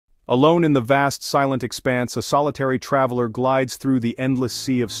Alone in the vast silent expanse, a solitary traveler glides through the endless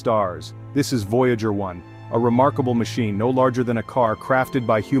sea of stars. This is Voyager 1, a remarkable machine no larger than a car crafted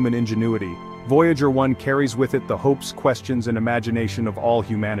by human ingenuity. Voyager 1 carries with it the hopes, questions, and imagination of all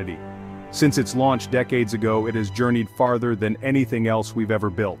humanity. Since its launch decades ago, it has journeyed farther than anything else we've ever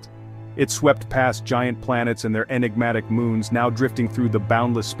built. It swept past giant planets and their enigmatic moons, now drifting through the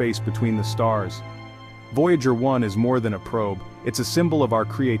boundless space between the stars. Voyager 1 is more than a probe. It's a symbol of our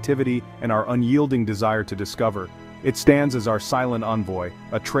creativity and our unyielding desire to discover. It stands as our silent envoy,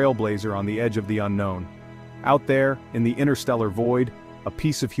 a trailblazer on the edge of the unknown. Out there, in the interstellar void, a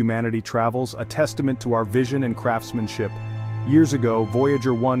piece of humanity travels, a testament to our vision and craftsmanship. Years ago,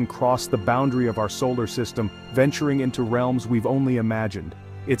 Voyager 1 crossed the boundary of our solar system, venturing into realms we've only imagined.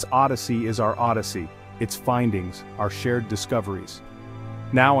 Its odyssey is our odyssey, its findings, our shared discoveries.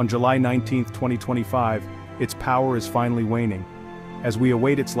 Now on July 19, 2025, its power is finally waning. As we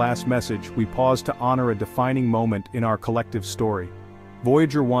await its last message, we pause to honor a defining moment in our collective story.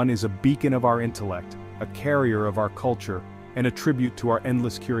 Voyager 1 is a beacon of our intellect, a carrier of our culture, and a tribute to our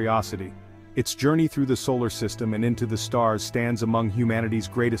endless curiosity. Its journey through the solar system and into the stars stands among humanity's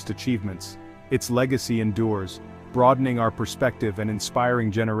greatest achievements. Its legacy endures, broadening our perspective and inspiring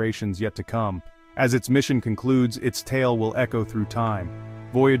generations yet to come. As its mission concludes, its tale will echo through time.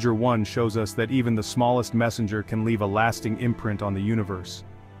 Voyager 1 shows us that even the smallest messenger can leave a lasting imprint on the universe.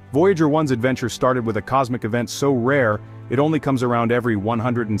 Voyager 1's adventure started with a cosmic event so rare, it only comes around every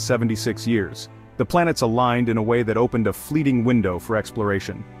 176 years. The planets aligned in a way that opened a fleeting window for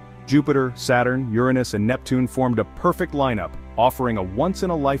exploration. Jupiter, Saturn, Uranus, and Neptune formed a perfect lineup, offering a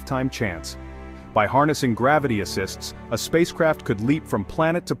once-in-a-lifetime chance. By harnessing gravity assists, a spacecraft could leap from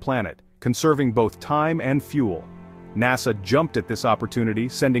planet to planet, conserving both time and fuel. NASA jumped at this opportunity,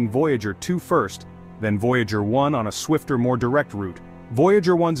 sending Voyager 2 first, then Voyager 1 on a swifter, more direct route.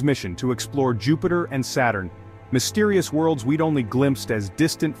 Voyager 1's mission to explore Jupiter and Saturn, mysterious worlds we'd only glimpsed as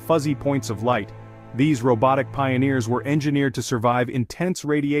distant, fuzzy points of light. These robotic pioneers were engineered to survive intense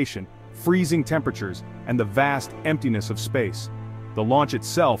radiation, freezing temperatures, and the vast emptiness of space. The launch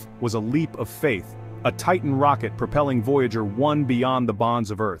itself was a leap of faith, a Titan rocket propelling Voyager 1 beyond the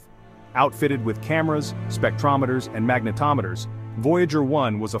bonds of Earth. Outfitted with cameras, spectrometers, and magnetometers, Voyager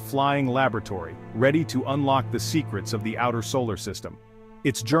 1 was a flying laboratory, ready to unlock the secrets of the outer solar system.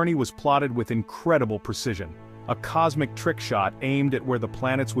 Its journey was plotted with incredible precision, a cosmic trick shot aimed at where the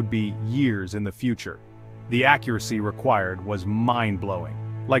planets would be years in the future. The accuracy required was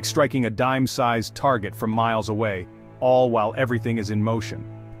mind-blowing, like striking a dime-sized target from miles away, all while everything is in motion.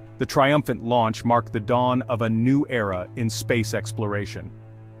 The triumphant launch marked the dawn of a new era in space exploration.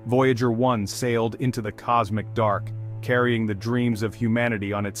 Voyager 1 sailed into the cosmic dark, carrying the dreams of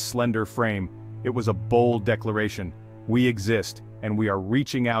humanity on its slender frame. It was a bold declaration. We exist, and we are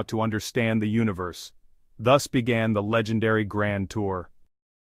reaching out to understand the universe. Thus began the legendary Grand Tour.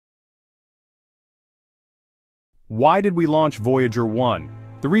 Why did we launch Voyager 1?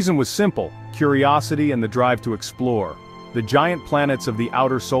 The reason was simple: curiosity and the drive to explore. The giant planets of the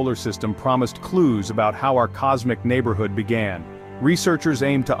outer solar system promised clues about how our cosmic neighborhood began. Researchers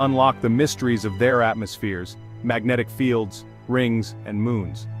aimed to unlock the mysteries of their atmospheres, magnetic fields, rings, and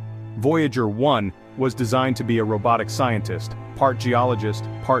moons. Voyager 1 was designed to be a robotic scientist, part geologist,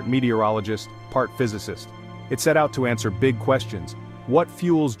 part meteorologist, part physicist. It set out to answer big questions. What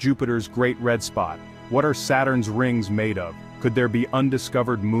fuels Jupiter's great red spot? What are Saturn's rings made of? Could there be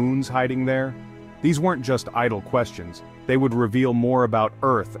undiscovered moons hiding there? These weren't just idle questions. They would reveal more about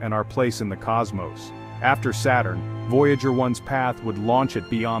Earth and our place in the cosmos. After Saturn, Voyager 1's path would launch it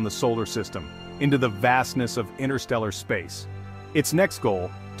beyond the solar system, into the vastness of interstellar space. Its next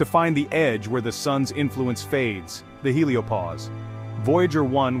goal, to find the edge where the sun's influence fades, the heliopause. Voyager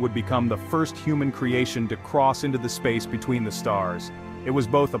 1 would become the first human creation to cross into the space between the stars. It was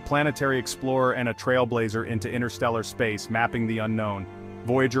both a planetary explorer and a trailblazer into interstellar space, mapping the unknown.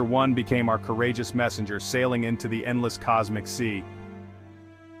 Voyager 1 became our courageous messenger, sailing into the endless cosmic sea.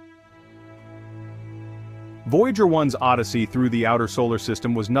 Voyager 1's odyssey through the outer solar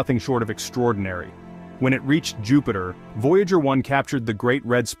system was nothing short of extraordinary. When it reached Jupiter, Voyager 1 captured the Great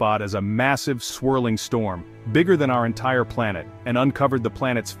Red Spot as a massive, swirling storm, bigger than our entire planet, and uncovered the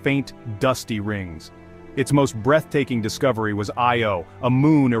planet's faint, dusty rings. Its most breathtaking discovery was Io, a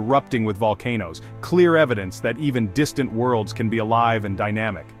moon erupting with volcanoes, clear evidence that even distant worlds can be alive and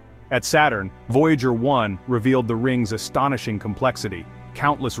dynamic. At Saturn, Voyager 1 revealed the ring's astonishing complexity,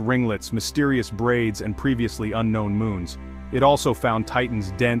 countless ringlets, mysterious braids, and previously unknown moons. It also found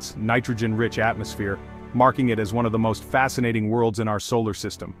Titan's dense, nitrogen-rich atmosphere, marking it as one of the most fascinating worlds in our solar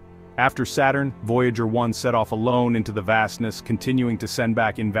system. After Saturn, Voyager 1 set off alone into the vastness, continuing to send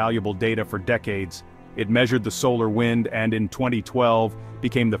back invaluable data for decades. It measured the solar wind and in 2012,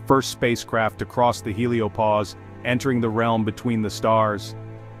 became the first spacecraft to cross the heliopause, entering the realm between the stars.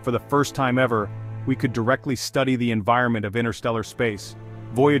 For the first time ever, we could directly study the environment of interstellar space.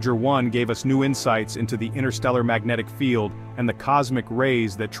 Voyager 1 gave us new insights into the interstellar magnetic field and the cosmic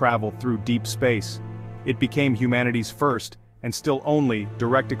rays that travel through deep space. It became humanity's first, and still only,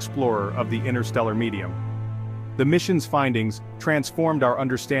 direct explorer of the interstellar medium. The mission's findings transformed our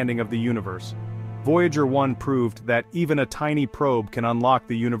understanding of the universe. Voyager 1 proved that even a tiny probe can unlock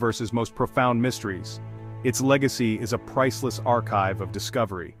the universe's most profound mysteries. Its legacy is a priceless archive of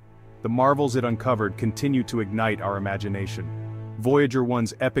discovery. The marvels it uncovered continue to ignite our imagination. Voyager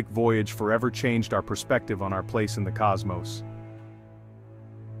 1's epic voyage forever changed our perspective on our place in the cosmos.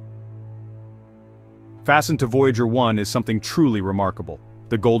 Fastened to Voyager 1 is something truly remarkable: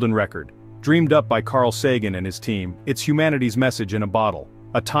 the Golden Record. Dreamed up by Carl Sagan and his team, it's humanity's message in a bottle,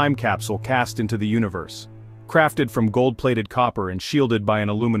 a time capsule cast into the universe. Crafted from gold-plated copper and shielded by an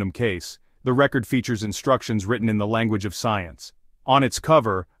aluminum case, the record features instructions written in the language of science. On its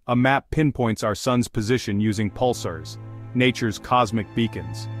cover, a map pinpoints our sun's position using pulsars, nature's cosmic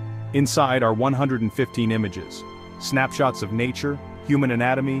beacons. Inside are 115 images, snapshots of nature, human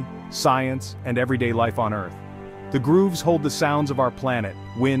anatomy, science, and everyday life on Earth. The grooves hold the sounds of our planet: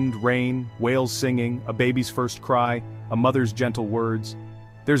 wind, rain, whales singing, a baby's first cry, a mother's gentle words.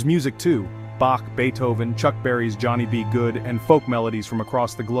 There's music too: Bach, Beethoven, Chuck Berry's Johnny B. Good, and folk melodies from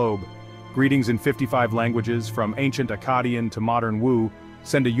across the globe. Greetings in 55 languages, from ancient Akkadian to modern Wu,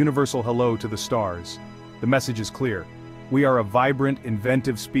 send a universal hello to the stars. The message is clear: we are a vibrant,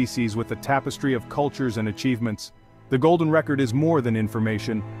 inventive species with a tapestry of cultures and achievements. The Golden Record is more than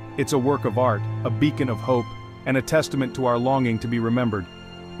information. It's a work of art, a beacon of hope, and a testament to our longing to be remembered.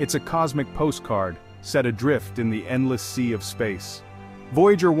 It's a cosmic postcard, set adrift in the endless sea of space.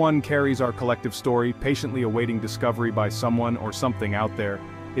 Voyager 1 carries our collective story, patiently awaiting discovery by someone or something out there.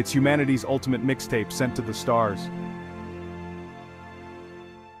 It's humanity's ultimate mixtape sent to the stars.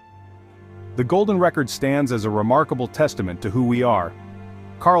 The Golden Record stands as a remarkable testament to who we are.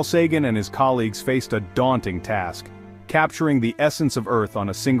 Carl Sagan and his colleagues faced a daunting task: capturing the essence of Earth on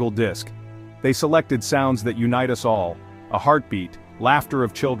a single disc. They selected sounds that unite us all: a heartbeat, laughter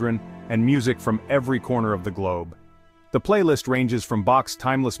of children, and music from every corner of the globe. The playlist ranges from Bach's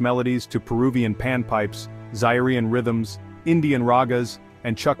timeless melodies to Peruvian panpipes, Zairian rhythms, Indian ragas,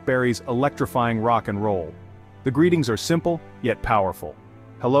 and Chuck Berry's electrifying rock and roll. The greetings are simple, yet powerful.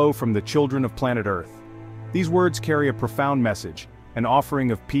 Hello from the children of planet Earth. These words carry a profound message, an offering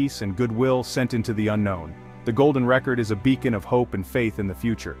of peace and goodwill sent into the unknown. The Golden Record is a beacon of hope and faith in the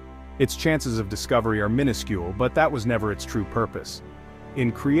future. Its chances of discovery are minuscule, but that was never its true purpose.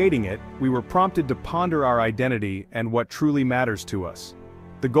 In creating it, we were prompted to ponder our identity and what truly matters to us.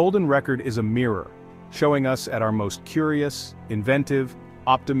 The Golden Record is a mirror, showing us at our most curious, inventive,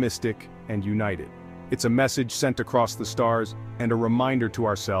 optimistic, and united. It's a message sent across the stars, and a reminder to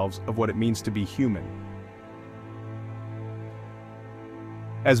ourselves of what it means to be human.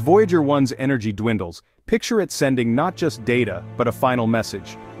 As Voyager 1's energy dwindles, picture it sending not just data, but a final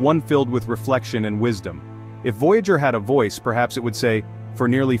message, one filled with reflection and wisdom. If Voyager had a voice, perhaps it would say, "For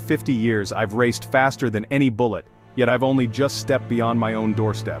nearly 50 years I've raced faster than any bullet, yet I've only just stepped beyond my own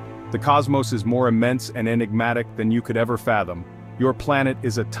doorstep. The cosmos is more immense and enigmatic than you could ever fathom. Your planet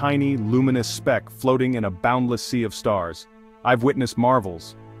is a tiny, luminous speck floating in a boundless sea of stars. I've witnessed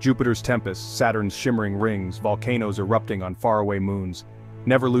marvels: Jupiter's tempests, Saturn's shimmering rings, volcanoes erupting on faraway moons.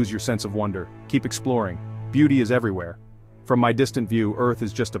 Never lose your sense of wonder. Keep exploring. Beauty is everywhere. From my distant view, Earth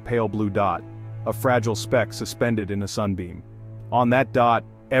is just a pale blue dot, a fragile speck suspended in a sunbeam. On that dot,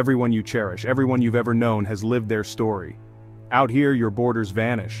 everyone you cherish, everyone you've ever known has lived their story. Out here, your borders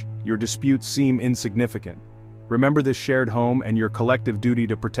vanish, your disputes seem insignificant. Remember this shared home and your collective duty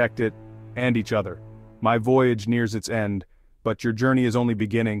to protect it and each other. My voyage nears its end, but your journey is only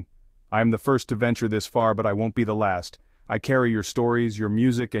beginning. I am the first to venture this far, but I won't be the last. I carry your stories, your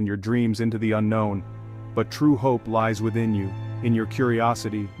music, and your dreams into the unknown. But true hope lies within you, in your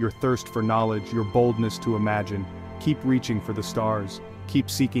curiosity, your thirst for knowledge, your boldness to imagine. Keep reaching for the stars. Keep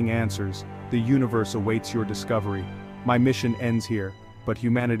seeking answers. The universe awaits your discovery. My mission ends here, but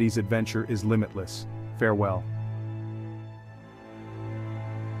humanity's adventure is limitless. Farewell.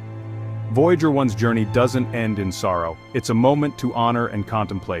 Voyager 1's journey doesn't end in sorrow. It's a moment to honor and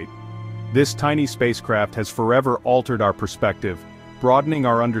contemplate. This tiny spacecraft has forever altered our perspective, broadening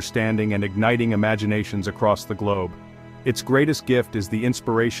our understanding and igniting imaginations across the globe. Its greatest gift is the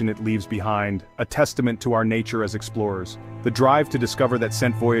inspiration it leaves behind, a testament to our nature as explorers. The drive to discover that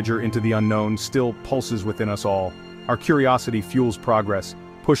sent Voyager into the unknown still pulses within us all. Our curiosity fuels progress,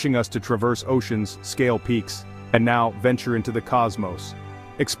 pushing us to traverse oceans, scale peaks, and now venture into the cosmos.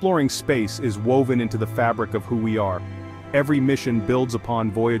 Exploring space is woven into the fabric of who we are. Every mission builds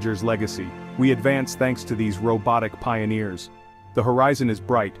upon Voyager's legacy. We advance thanks to these robotic pioneers. The horizon is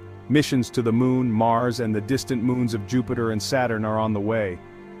bright. Missions to the Moon, Mars, and the distant moons of Jupiter and Saturn are on the way.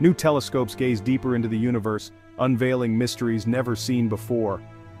 New telescopes gaze deeper into the universe, unveiling mysteries never seen before.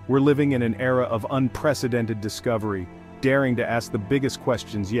 We're living in an era of unprecedented discovery, daring to ask the biggest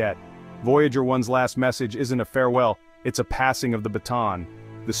questions yet. Voyager 1's last message isn't a farewell, it's a passing of the baton.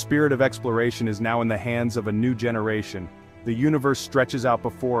 The spirit of exploration is now in the hands of a new generation. The universe stretches out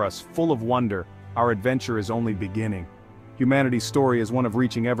before us, full of wonder. Our adventure is only beginning. Humanity's story is one of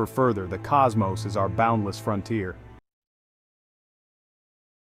reaching ever further. The cosmos is our boundless frontier.